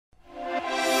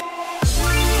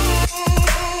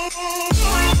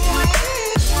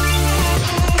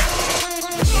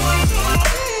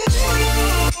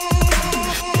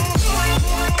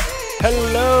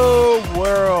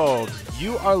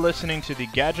are listening to the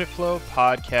Gadget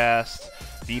podcast,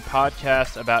 the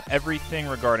podcast about everything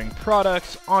regarding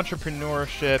products,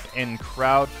 entrepreneurship, and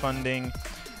crowdfunding.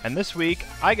 And this week,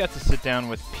 I got to sit down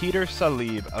with Peter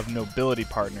Salib of Nobility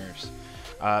Partners.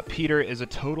 Peter is a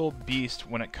total beast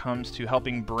when it comes to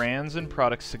helping brands and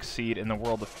products succeed in the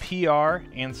world of PR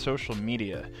and social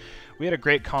media. We had a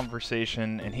great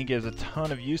conversation, and he gives a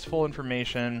ton of useful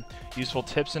information, useful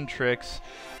tips and tricks.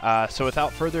 So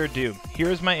without further ado, here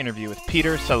is my interview with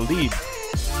Peter Salib.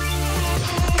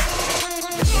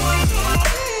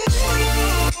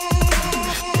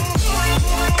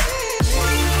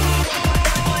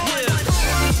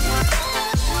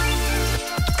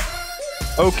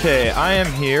 Okay, I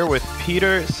am here with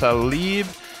Peter Salib.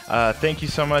 Thank you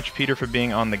so much, Peter, for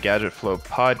being on the Gadget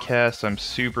podcast. I'm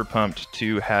super pumped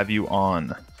to have you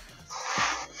on.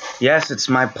 Yes, it's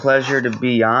my pleasure to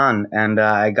be on, and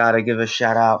I got to give a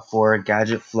shout out for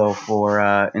Gadget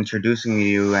for introducing me to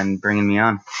you and bringing me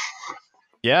on.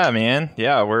 Yeah, man.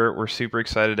 Yeah, we're super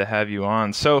excited to have you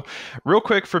on. So, real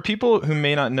quick, for people who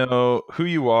may not know who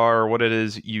you are or what it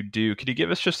is you do, could you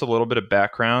give us just a little bit of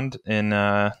background in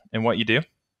what you do?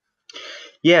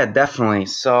 Yeah, definitely.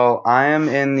 So I am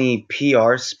in the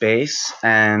PR space,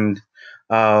 and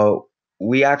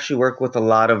we actually work with a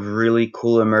lot of really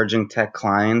cool emerging tech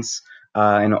clients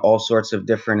in all sorts of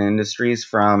different industries,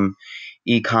 from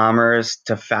e-commerce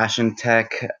to fashion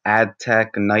tech, ad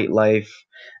tech, nightlife,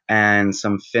 and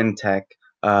some fintech,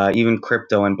 even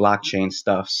crypto and blockchain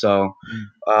stuff. So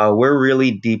we're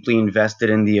really deeply invested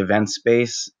in the event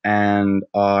space and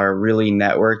are really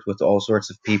networked with all sorts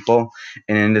of people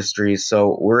in industries.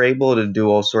 So we're able to do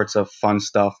all sorts of fun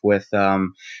stuff with,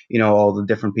 all the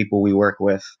different people we work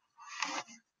with.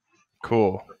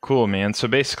 Cool, man. So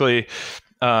basically,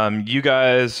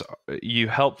 you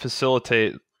help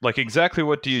facilitate, like, exactly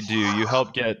what do? You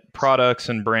help get products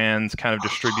and brands kind of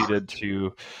distributed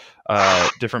to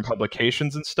different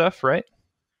publications and stuff, right?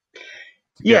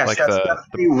 Yes,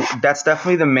 that's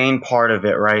definitely the main part of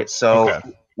it, right? So Okay.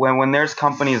 when there's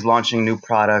companies launching new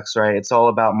products, right, it's all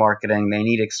about marketing. They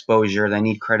need exposure, they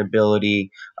need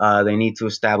credibility, they need to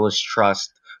establish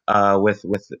trust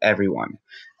with everyone.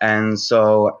 And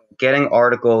so getting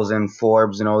articles in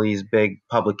Forbes and all these big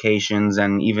publications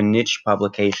and even niche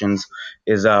publications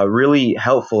is really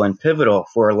helpful and pivotal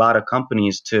for a lot of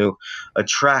companies to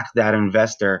attract that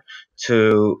investor,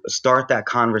 to start that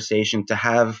conversation, to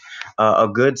have a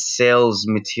good sales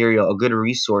material, a good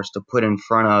resource to put in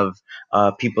front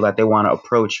of people that they want to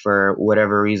approach for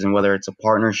whatever reason, whether it's a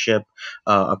partnership,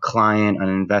 a client, an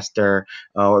investor,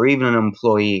 or even an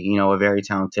employee. A very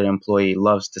talented employee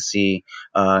loves to see,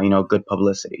 good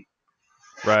publicity.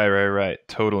 Right.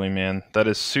 Totally, man. That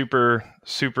is super,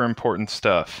 super important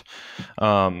stuff.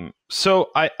 So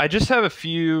I just have a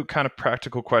few kind of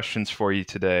practical questions for you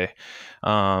today.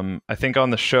 I think on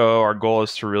the show, our goal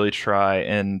is to really try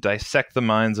and dissect the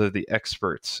minds of the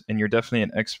experts, and you're definitely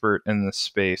an expert in this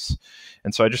space.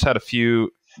 And so I just had a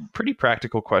few pretty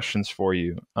practical questions for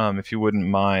you, if you wouldn't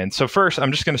mind. So first,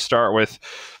 I'm just going to start with,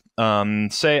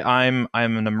 say I'm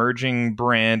an emerging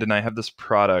brand and I have this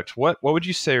product. What would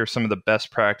you say are some of the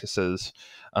best practices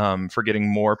for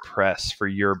getting more press for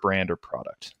your brand or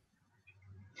product?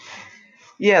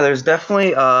 Yeah, there's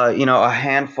definitely a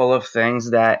handful of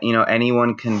things that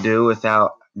anyone can do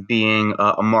without being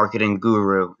a marketing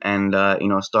guru and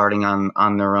starting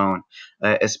on their own.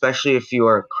 Especially if you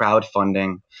are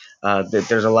crowdfunding,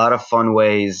 there's a lot of fun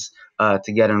ways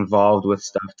to get involved with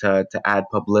stuff, to add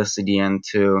publicity and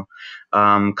to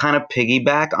kind of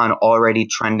piggyback on already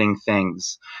trending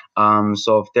things.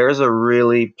 So if there's a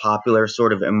really popular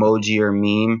sort of emoji or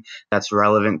meme that's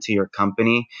relevant to your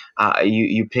company,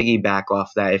 you piggyback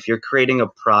off that. If you're creating a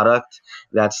product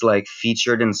that's like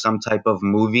featured in some type of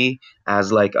movie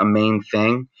as like a main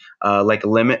thing, like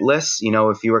Limitless,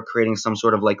 if you were creating some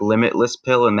sort of like Limitless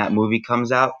pill and that movie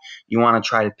comes out, you want to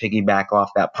try to piggyback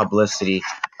off that publicity.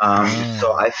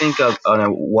 So I think of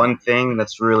one thing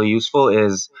that's really useful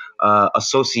is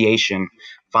association.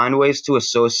 Find ways to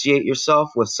associate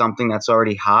yourself with something that's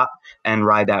already hot and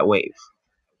ride that wave.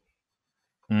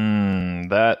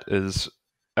 That is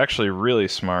actually really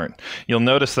smart. You'll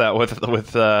notice that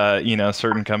with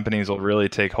certain companies will really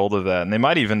take hold of that, and they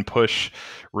might even push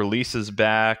releases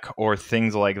back or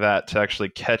things like that to actually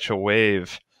catch a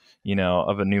wave,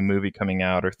 of a new movie coming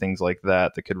out or things like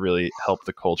that could really help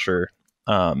the culture,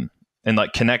 and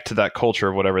like connect to that culture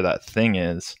of whatever that thing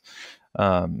is.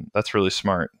 That's really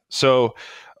smart. So,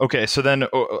 okay, so then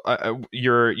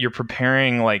you're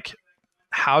preparing, like,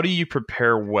 how do you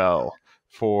prepare well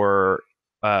for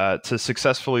to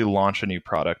successfully launch a new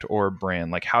product or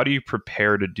brand? Like, how do you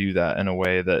prepare to do that in a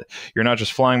way that you're not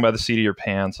just flying by the seat of your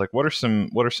pants? Like, what are some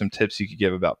tips you could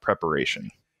give about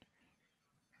preparation?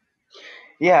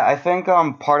 Yeah, I think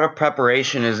part of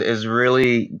preparation is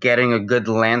really getting a good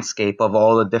landscape of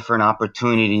all the different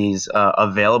opportunities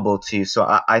available to you. So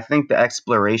I think the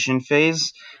exploration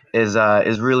phase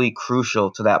is really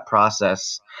crucial to that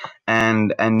process,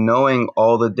 and knowing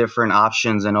all the different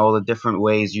options and all the different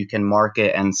ways you can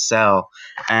market and sell,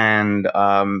 and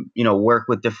work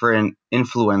with different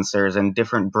influencers and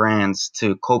different brands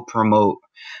to co-promote.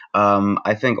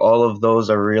 I think all of those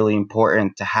are really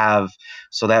important to have,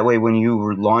 so that way when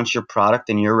you launch your product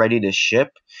and you're ready to ship,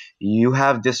 you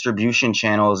have distribution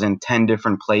channels in 10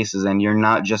 different places and you're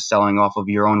not just selling off of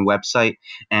your own website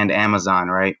and Amazon,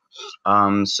 right?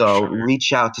 So Sure.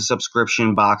 reach out to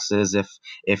subscription boxes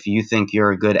if you think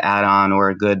you're a good add-on or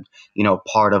a good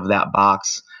part of that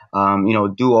box.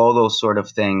 Do all those sort of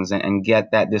things, and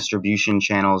get that distribution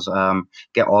channels,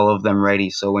 get all of them ready.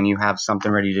 So when you have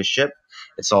something ready to ship,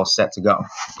 it's all set to go.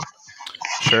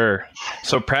 Sure.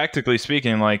 So practically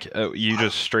speaking, like you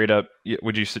just straight up,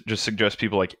 would you just suggest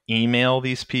people like email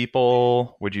these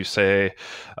people? Would you say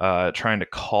trying to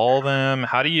call them?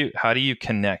 How do you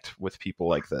connect with people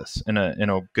like this in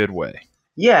a good way?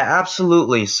 Yeah,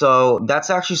 absolutely. So that's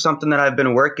actually something that I've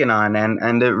been working on,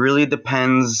 and it really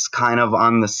depends kind of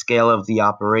on the scale of the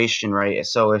operation, right?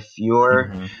 So if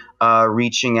you're Hmm.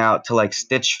 reaching out to like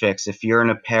Stitch Fix, if you're in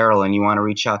apparel and you want to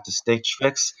reach out to Stitch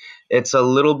Fix, it's a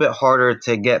little bit harder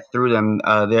to get through them.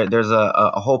 There's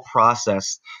a whole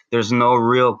process. There's no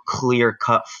real clear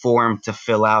cut form to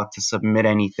fill out to submit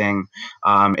anything.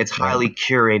 It's Right. highly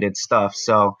curated stuff,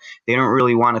 so they don't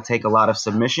really want to take a lot of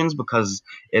submissions because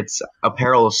it's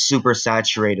apparel is super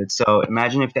saturated. So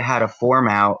imagine if they had a form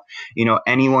out,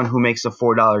 anyone who makes a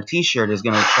 $4 t-shirt is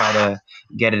going to try to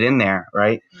get it in there,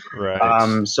 right?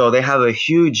 Right. So they have a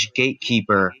huge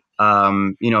gatekeeper,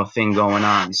 thing going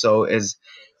on. So is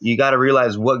you got to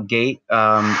realize what gate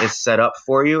is set up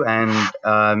for you, and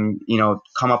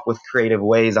come up with creative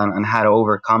ways on how to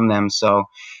overcome them. So,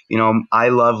 I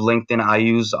love LinkedIn. I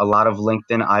use a lot of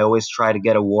LinkedIn. I always try to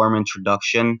get a warm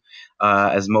introduction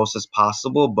as most as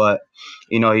possible, but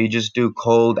you just do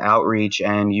cold outreach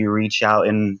and you reach out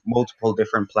in multiple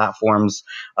different platforms,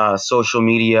 social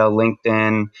media,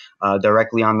 LinkedIn,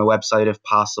 directly on the website if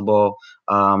possible.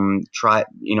 Try,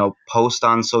 post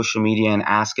on social media and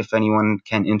ask if anyone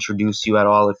can introduce you at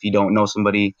all if you don't know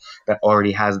somebody that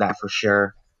already has that for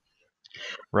sure.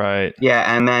 Right.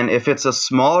 Yeah, and then if it's a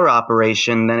smaller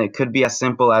operation, then it could be as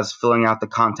simple as filling out the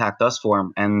contact us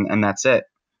form, and that's it.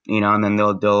 And then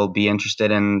they'll be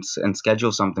interested and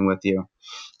schedule something with you.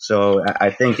 So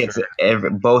I think it's Sure.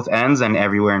 both ends and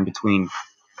everywhere in between.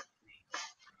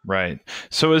 Right.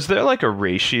 So is there like a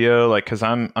ratio, like, because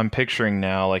I'm picturing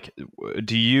now, like,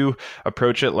 do you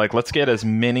approach it like, let's get as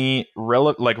many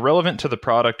relevant to the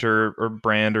product or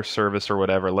brand or service or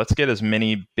whatever. Let's get as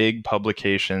many big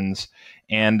publications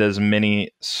and as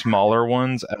many smaller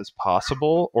ones as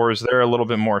possible, or is there a little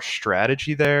bit more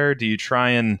strategy there? Do you try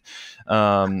and,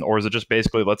 or is it just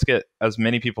basically let's get as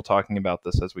many people talking about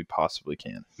this as we possibly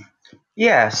can?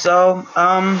 Yeah, so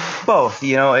both.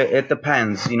 It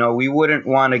depends. We wouldn't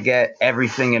want to get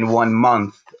everything in 1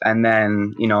 month and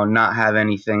then not have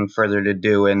anything further to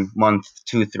do in month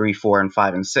two, three, four, and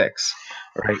five and six,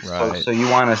 right? So Right. so you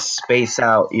want to space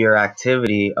out your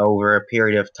activity over a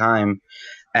period of time,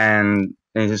 and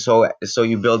so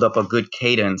you build up a good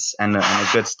cadence and a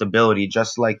good stability,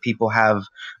 just like people have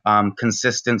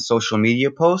consistent social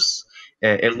media posts.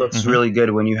 It looks Hmm. really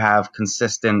good when you have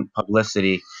consistent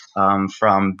publicity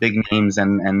from big names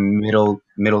and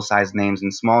middle-sized names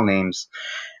and small names,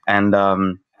 and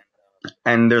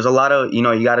there's a lot of,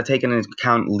 you got to take into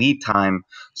account lead time.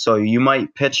 So you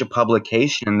might pitch a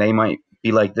publication and they might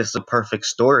be like, this is a perfect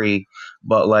story,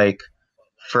 but like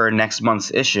for next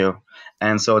month's issue.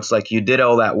 And so it's like you did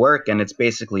all that work and it's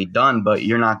basically done, but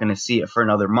you're not going to see it for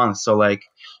another month. So like,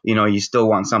 you still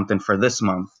want something for this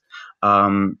month.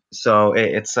 So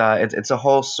it's a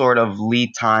whole sort of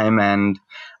lead time and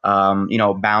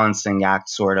balancing act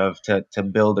sort of to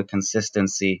build a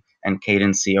consistency and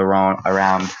cadency around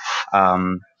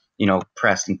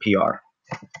press and PR.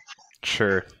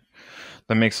 Sure.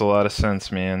 That makes a lot of sense,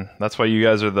 man. That's why you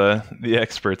guys are the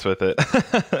experts with it.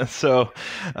 So,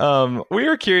 we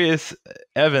were curious.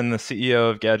 Evan, the CEO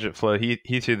of Gadget Flow,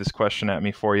 he threw this question at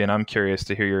me for you, and I'm curious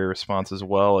to hear your response as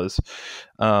well.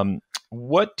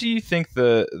 What do you think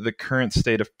the current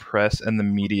state of press and the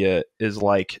media is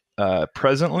like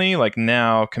presently, like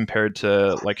now, compared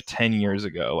to like 10 years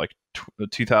ago? Like,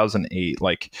 2008.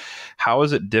 Like, how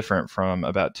is it different from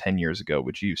about 10 years ago,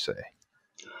 would you say?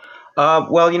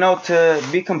 Well, to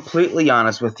be completely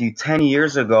honest with you, 10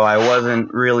 years ago, I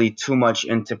wasn't really too much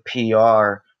into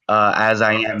PR as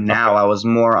I am now. Okay. I was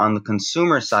more on the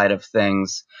consumer side of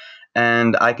things.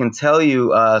 And I can tell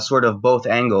you sort of both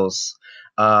angles.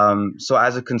 So,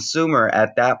 as a consumer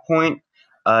at that point,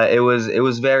 it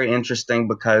was very interesting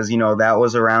because that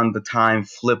was around the time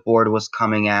Flipboard was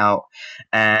coming out,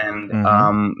 and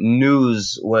Mm-hmm.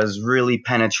 news was really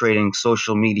penetrating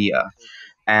social media.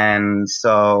 And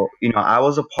so, I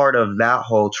was a part of that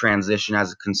whole transition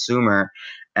as a consumer,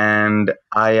 and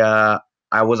I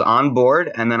was on board,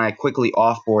 and then I quickly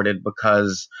offboarded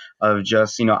because of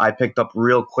just, I picked up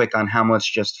real quick on how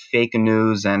much just fake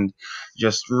news and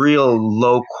just real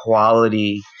low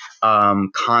quality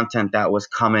content that was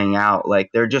coming out.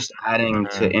 Like, they're just adding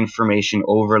to information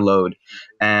overload,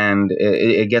 and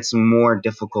it gets more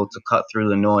difficult to cut through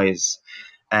the noise.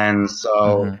 And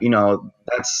so, Mm-hmm.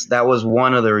 that was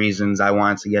one of the reasons I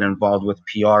wanted to get involved with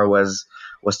PR, was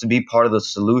to be part of the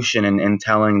solution, and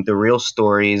telling the real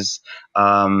stories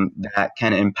that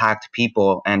can impact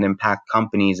people and impact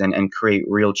companies, and create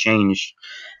real change.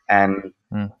 And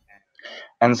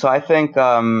and so I think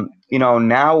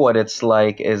now what it's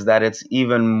like is that it's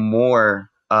even more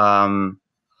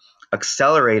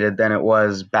accelerated than it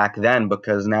was back then,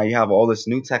 because now you have all this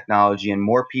new technology and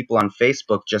more people on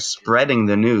Facebook just spreading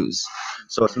the news.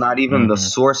 So it's not even the Mm-hmm.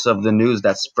 source of the news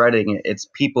that's spreading it, it's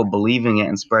people believing it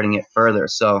and spreading it further.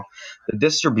 So the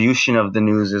distribution of the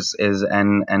news is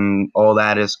and all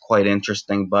that is quite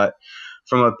interesting. But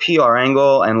from a PR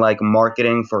angle and like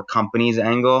marketing for companies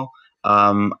angle,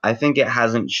 I think it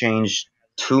hasn't changed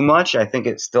too much. I think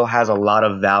it still has a lot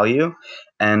of value,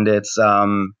 and it's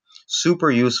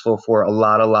super useful for a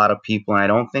lot of people, and I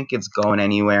don't think it's going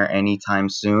anywhere anytime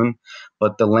soon.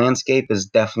 But the landscape is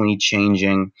definitely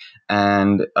changing,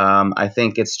 and I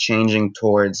think it's changing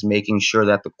towards making sure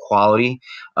that the quality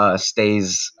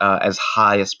stays as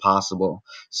high as possible.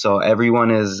 So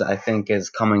everyone I think, is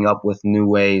coming up with new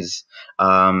ways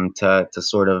to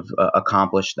sort of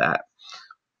accomplish that.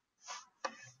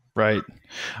 Right.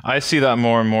 I see that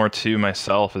more and more too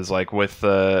myself, is like with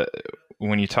the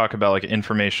when you talk about like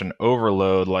information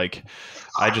overload, like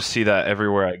I just see that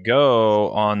everywhere I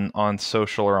go on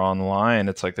social or online.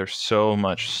 It's like there's so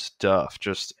much stuff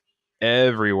just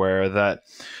everywhere that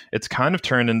it's kind of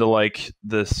turned into like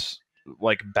this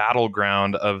like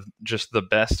battleground of just the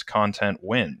best content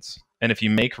wins. And if you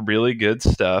make really good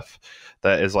stuff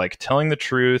that is like telling the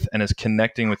truth and is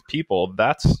connecting with people,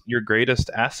 that's your greatest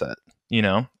asset, you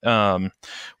know,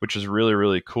 which is really,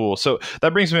 really cool. So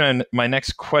that brings me to my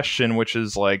next question, which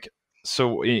is like,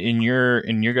 so in your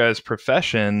guys'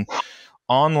 profession,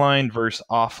 online versus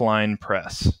offline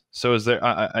press. So is there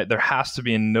there has to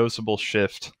be a noticeable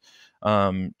shift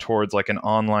towards like an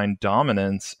online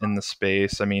dominance in the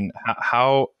space. I mean,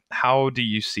 how do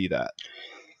you see that?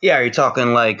 Yeah, are you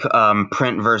talking like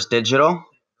print versus digital?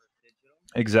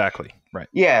 Exactly. Right.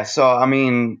 Yeah, so I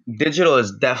mean, digital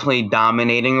is definitely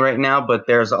dominating right now, but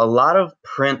there's a lot of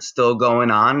print still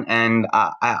going on, and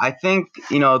I think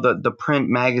the print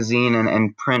magazine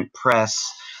and print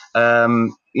press,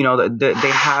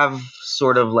 they have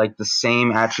sort of like the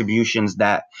same attributions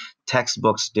that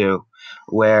textbooks do,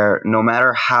 where no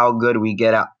matter how good we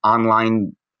get at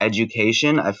online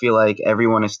education, I feel like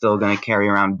everyone is still going to carry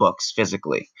around books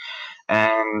physically.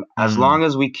 And as Mm, long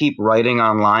as we keep writing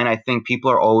online, I think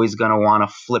people are always going to want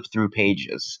to flip through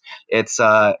pages. It's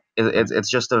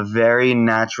just a very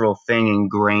natural thing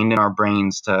ingrained in our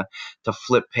brains to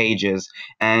flip pages.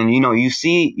 And you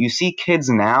see kids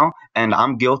now, and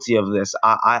I'm guilty of this.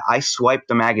 I swipe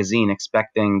the magazine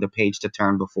expecting the page to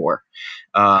turn before,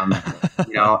 um,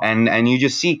 and you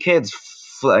just see kids.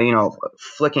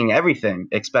 Flicking everything,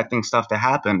 expecting stuff to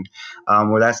happen,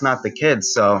 where that's not the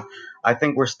kids. So I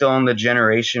think we're still in the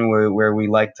generation where we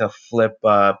like to flip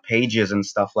pages and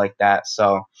stuff like that.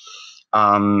 So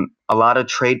a lot of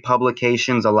trade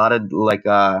publications, a lot of like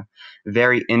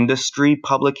very industry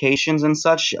publications and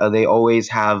such, they always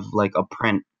have like a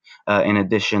print in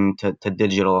addition to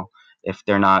digital, if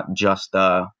they're not just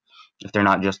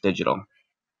digital.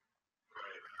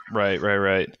 right, right,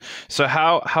 right. So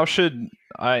how should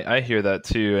I hear that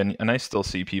too, and I still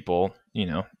see people, you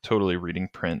know, totally reading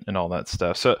print and all that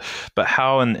stuff. So, but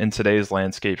how in today's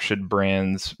landscape should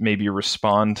brands maybe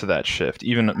respond to that shift?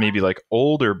 Even maybe like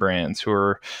older brands who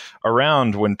are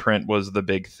around when print was the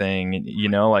big thing, you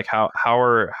know, like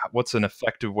what's an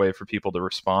effective way for people to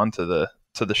respond to the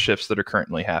shifts that are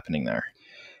currently happening there?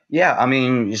 Yeah, I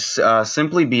mean,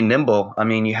 simply be nimble. I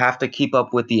mean, you have to keep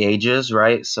up with the ages,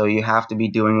 right? So you have to be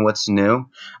doing what's new.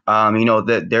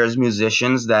 That there's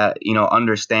musicians that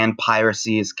understand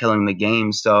piracy is killing the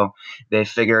game, so they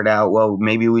figured out, well,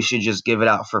 maybe we should just give it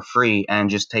out for free and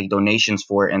just take donations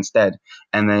for it instead.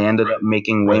 And they ended up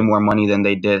making way Right. more money than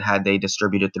they did had they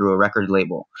distributed through a record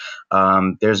label.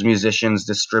 There's musicians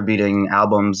distributing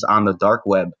albums on the dark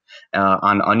web,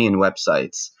 on Onion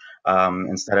websites,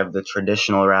 instead of the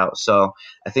traditional route. So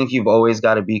I think you've always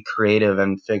got to be creative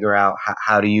and figure out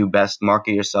how do you best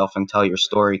market yourself and tell your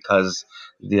story, because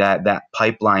that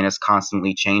pipeline is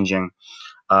constantly changing.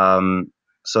 Um,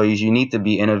 so you need to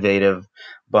be innovative,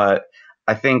 but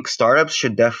I think startups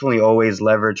should definitely always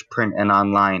leverage print and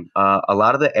online. A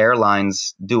lot of the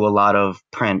airlines do a lot of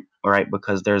print, right?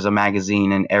 Because there's a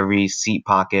magazine in every seat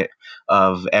pocket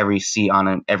of every seat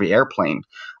on every airplane.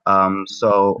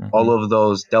 So all Hmm. of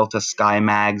those Delta Sky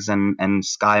Mags and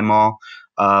Sky Mall,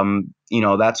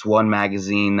 that's one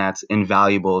magazine that's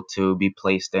invaluable to be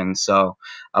placed in. So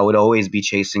I would always be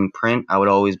chasing print. I would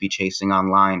always be chasing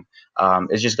online.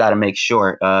 It's just got to make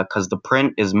sure, because the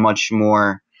print is much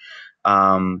more,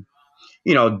 um,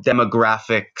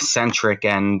 demographic centric,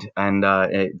 and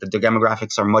the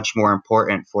demographics are much more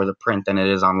important for the print than it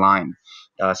is online.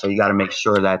 So you got to make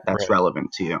sure that that's Right.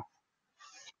 relevant to you.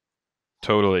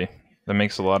 Totally. That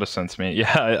makes a lot of sense to me.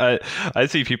 Yeah, I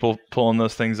see people pulling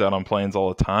those things out on planes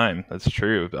all the time. That's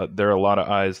true. There are a lot of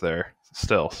eyes there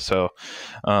still.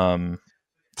 Um,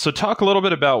 so talk a little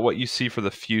bit about what you see for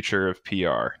the future of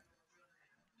PR,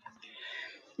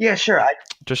 Yeah, sure.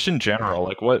 just in general.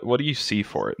 Like, what do you see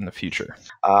for it in the future?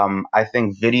 I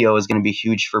think video is going to be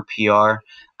huge for PR,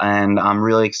 and I'm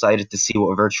really excited to see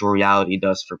what virtual reality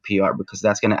does for PR, because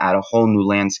that's going to add a whole new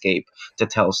landscape to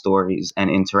tell stories and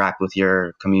interact with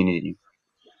your community.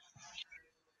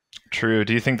 True.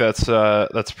 Do you think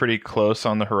that's pretty close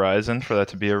on the horizon for that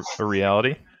to be a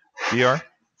reality? VR.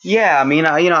 Yeah, I mean,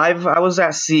 I was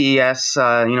at CES,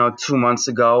 2 months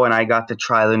ago, and I got to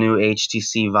try the new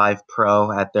HTC Vive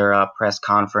Pro at their press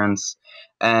conference,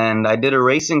 and I did a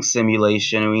racing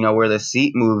simulation, where the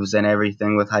seat moves and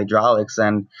everything with hydraulics,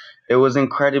 and it was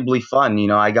incredibly fun.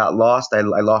 I got lost, I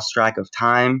lost track of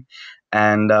time,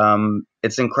 and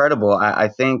it's incredible. I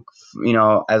think,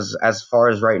 as far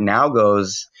as right now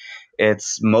goes,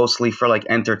 it's mostly for like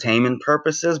entertainment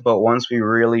purposes, but once we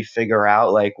really figure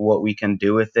out like what we can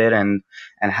do with it, and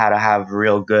how to have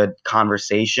real good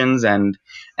conversations and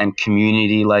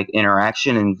community like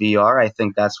interaction in VR, I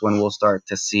think that's when we'll start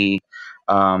to see,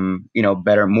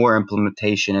 better, more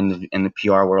implementation in the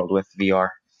PR world with VR.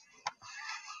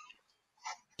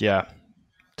 Yeah,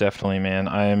 definitely, man.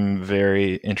 I'm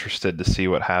very interested to see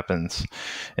what happens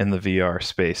in the VR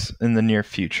space in the near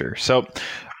future. So,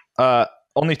 uh,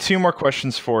 only two more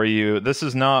questions for you. This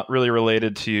is not really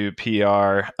related to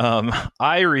PR.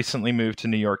 I recently moved to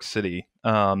New York City.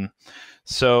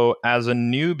 So, as a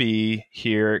newbie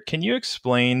here, can you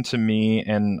explain to me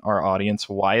and our audience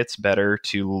why it's better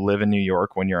to live in New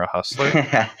York when you're a hustler?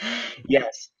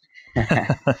 Yes.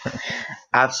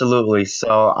 Absolutely.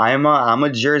 So I'm a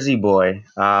Jersey boy,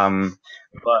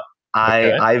 but I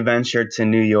Okay. I ventured to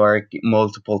New York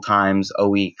multiple times a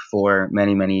week for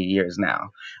many years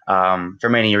now, for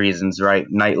many reasons, right?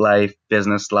 Nightlife,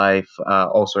 business life,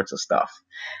 all sorts of stuff.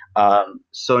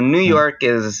 So New Mm, York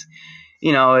is,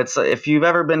 it's, if you've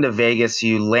ever been to Vegas,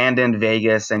 you land in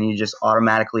Vegas and you just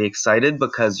automatically excited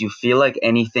because you feel like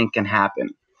anything can happen.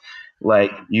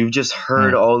 Like you've just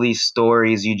heard mm, all these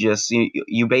stories.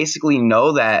 You basically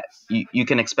know that you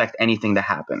can expect anything to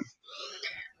happen.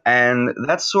 And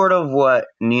that's sort of what,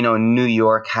 New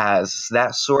York has,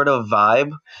 that sort of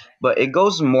vibe, but it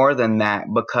goes more than that,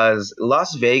 because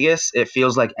Las Vegas, it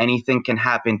feels like anything can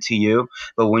happen to you,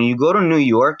 but when you go to New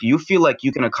York, you feel like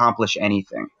you can accomplish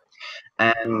anything.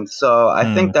 And so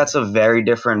I think mm. that's a very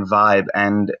different vibe,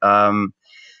 and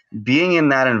being in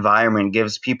that environment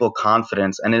gives people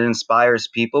confidence, and it inspires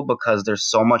people because there's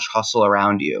so much hustle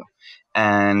around you,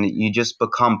 and you just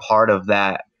become part of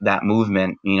that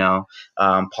movement,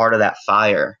 part of that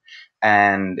fire,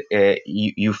 and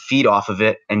you feed off of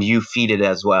it and you feed it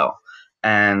as well.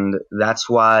 And that's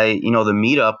why, the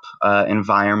meetup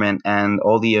environment and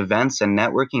all the events and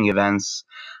networking events,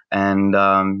 and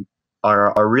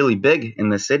are really big in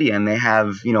the city, and they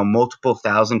have, multiple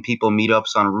thousand people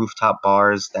meetups on rooftop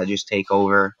bars that just take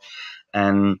over.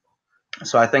 And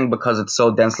so I think because it's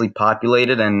so densely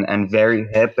populated and very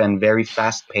hip and very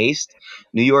fast paced,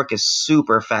 New York is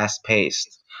super fast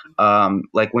paced.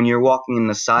 Like when you're walking in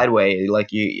the sideway, like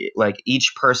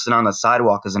each person on the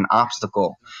sidewalk is an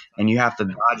obstacle, and you have to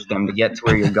dodge them to get to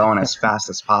where you're going as fast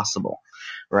as possible.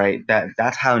 right?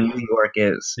 That's how New York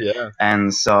is. Yeah.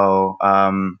 And so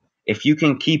if you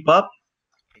can keep up,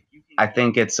 I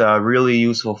think it's really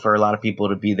useful for a lot of people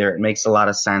to be there. It makes a lot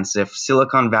of sense. If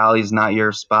Silicon Valley is not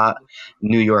your spot,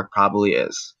 New York probably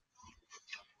is.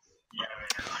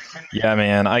 Yeah,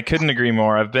 man, I couldn't agree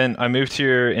more. I moved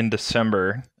here in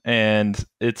December, and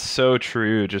it's so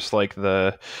true. Just like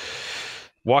the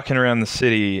walking around the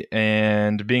city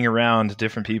and being around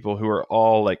different people who are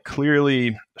all like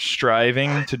clearly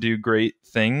striving to do great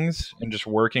things and just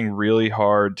working really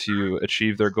hard to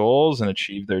achieve their goals and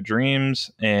achieve their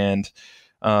dreams. And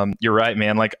you're right,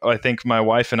 man. Like I think my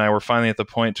wife and I were finally at the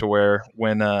point to where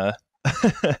when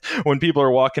people are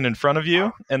walking in front of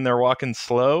you and they're walking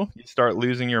slow, you start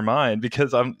losing your mind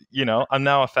because I'm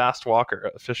now a fast walker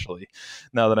officially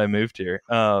now that I moved here.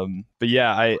 But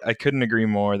yeah, I couldn't agree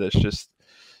more. There's just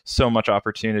so much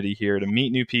opportunity here to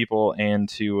meet new people and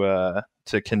to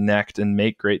connect and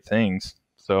make great things.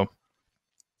 So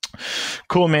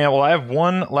cool, man. Well, I have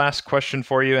one last question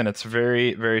for you, and it's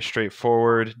very, very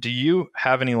straightforward. Do you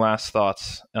have any last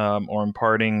thoughts or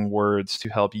imparting words to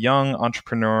help young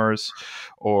entrepreneurs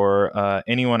or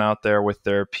anyone out there with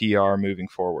their PR moving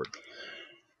forward?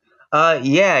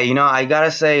 Yeah, I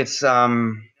gotta say it's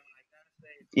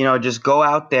just go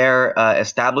out there,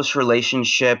 establish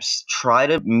relationships, try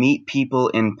to meet people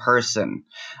in person,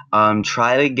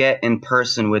 try to get in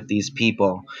person with these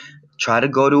people, try to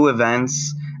go to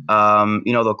events.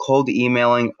 The cold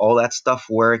emailing, all that stuff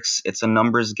works. It's a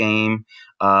numbers game.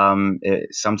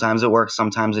 Sometimes it works,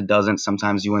 sometimes it doesn't.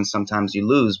 Sometimes you win, sometimes you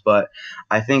lose. But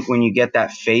I think when you get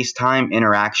that FaceTime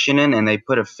interaction in and they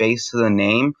put a face to the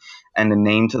name and the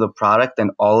name to the product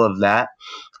and all of that,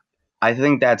 I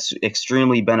think that's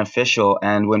extremely beneficial.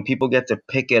 And when people get to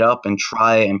pick it up and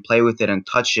try it and play with it and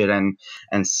touch it and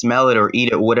smell it or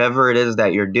eat it, whatever it is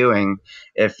that you're doing,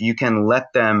 if you can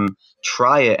let them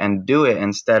try it and do it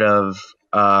instead of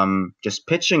just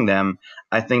pitching them,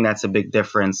 I think that's a big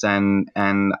difference. And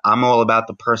I'm all about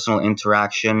the personal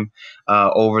interaction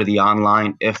over the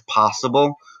online, if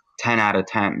possible, 10 out of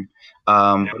 10.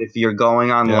 But if you're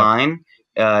going online,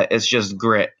 it's just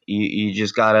grit. You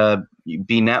just gotta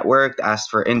be networked, ask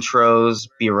for intros,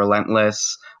 be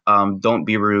relentless, don't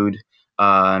be rude,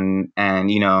 and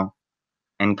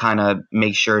kind of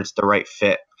make sure it's the right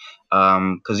fit.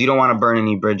 Because you don't want to burn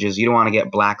any bridges, you don't want to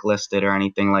get blacklisted or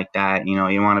anything like that. You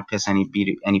don't want to piss any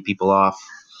people off.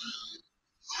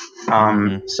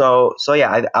 So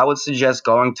yeah, I would suggest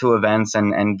going to events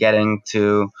and getting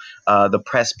to the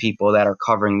press people that are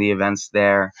covering the events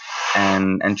there,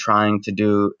 and trying to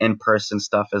do in-person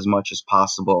stuff as much as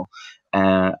possible,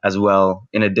 as well,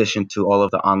 in addition to all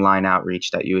of the online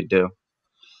outreach that you would do.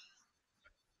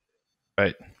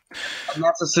 Right. And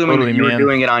that's assuming that you were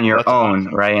doing it on your own,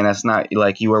 awesome. Right? And that's not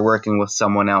like you were working with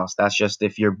someone else. That's just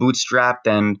if you're bootstrapped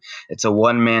and it's a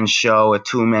one-man show, a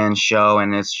two-man show,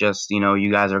 and it's just, you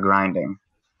guys are grinding.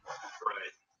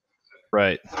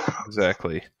 Right.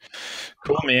 Exactly.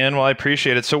 Cool, man. Well, I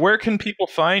appreciate it. So where can people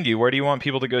find you? Where do you want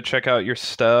people to go check out your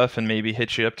stuff and maybe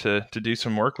hit you up to do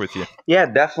some work with you? Yeah,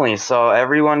 definitely. So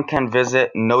everyone can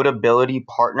visit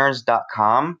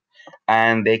notabilitypartners.com.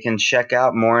 and they can check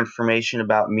out more information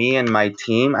about me and my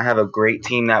team. I have a great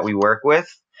team that we work with.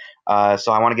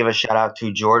 So I want to give a shout out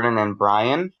to Jordan and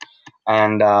Brian.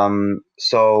 And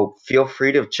so feel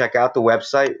free to check out the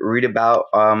website, read about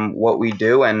what we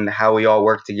do and how we all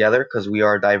work together, because we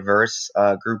are a diverse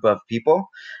group of people.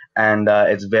 And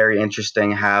it's very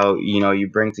interesting how, you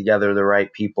bring together the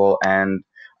right people and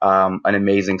an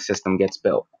amazing system gets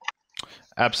built.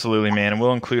 Absolutely, man. And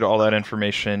we'll include all that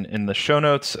information in the show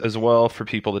notes as well for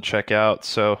people to check out.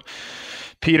 So,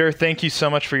 Peter, thank you so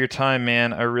much for your time,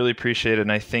 man. I really appreciate it.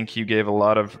 And I think you gave a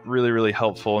lot of really, really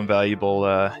helpful and valuable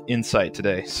insight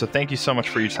today. So thank you so much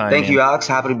for your time. Thank you, Alex.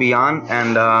 Happy to be on,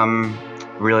 and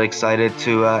really excited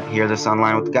to hear this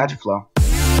online with the Gadget Flow.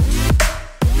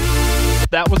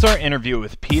 That was our interview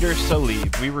with Peter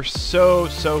Salib. We were so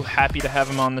happy to have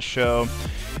him on the show.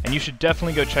 And you should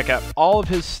definitely go check out all of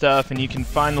his stuff, and you can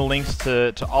find the links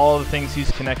to all of the things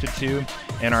he's connected to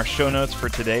in our show notes for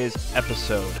today's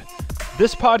episode.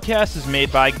 This podcast is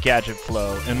made by Gadget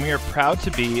Flow, and we are proud to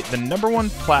be the #1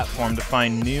 platform to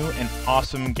find new and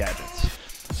awesome gadgets.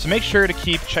 So make sure to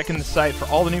keep checking the site for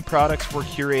all the new products we're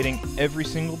curating every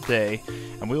single day,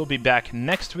 and we will be back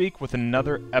next week with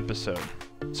another episode.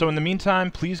 So in the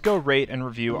meantime, please go rate and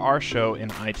review our show in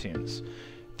iTunes.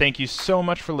 Thank you so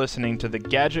much for listening to the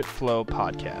Gadget Flow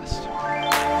podcast.